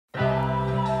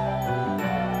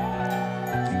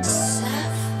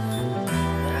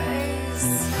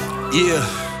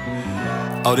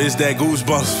Yeah. Oh, this that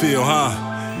goosebumps feel, huh?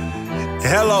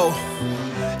 Hello.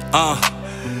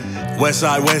 West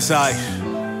side, west side.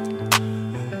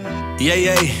 Yeah,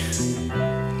 yeah.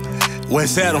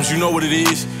 West Adams, you know what it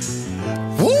is.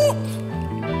 Woo!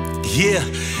 Yeah.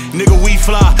 Nigga, we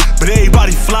fly, but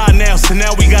everybody fly now, so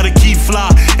now we gotta keep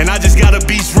fly. And I just got a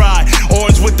beach ride,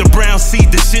 orange with the brown seat,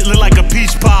 the shit look like a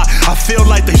peach pie. I feel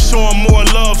like they showing more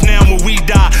love now when we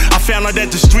die. I found out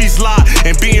that the streets lie,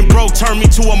 and being broke turned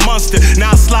me to a monster.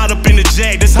 Now I slide up in the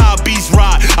Jag, that's how a beast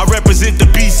ride. I represent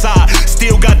the B-side,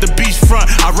 still got the beach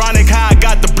front. Ironic how I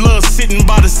got the blood sitting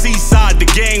by the seaside. The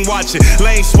gang watching,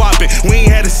 lane swapping, we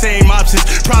ain't had the same options.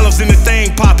 Problems in the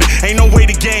thing popping, ain't no way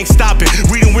the gang stopping.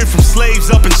 We done went from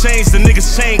slaves up and changed the niggas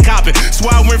chain copping. So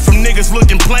I went from niggas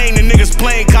looking plain to niggas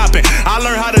plain copping. I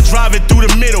learned how to drive it through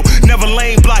the middle, never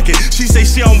lane blocking. She say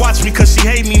she don't watch me cause she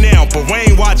hate me now, but we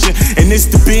ain't watching. And it's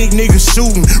the big niggas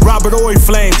shooting, Robert Ory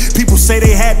flame. People say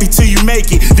they happy till you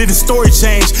make it, did the story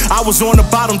change? I was on the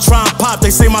bottom trying to pop, they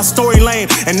say my story lame.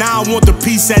 And now I want the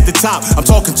piece at the top, I'm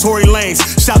talking Tory Lanez.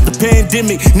 Shot the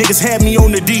pandemic, niggas had me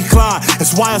on the decline.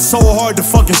 That's why it's so hard to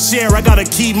fucking share, I gotta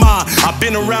keep mine. I've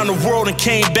been around the world and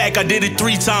came back, I did it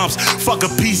 3 times. Fuck a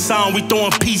peace sign, we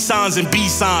throwing peace signs and B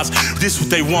signs. This what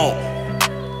they want.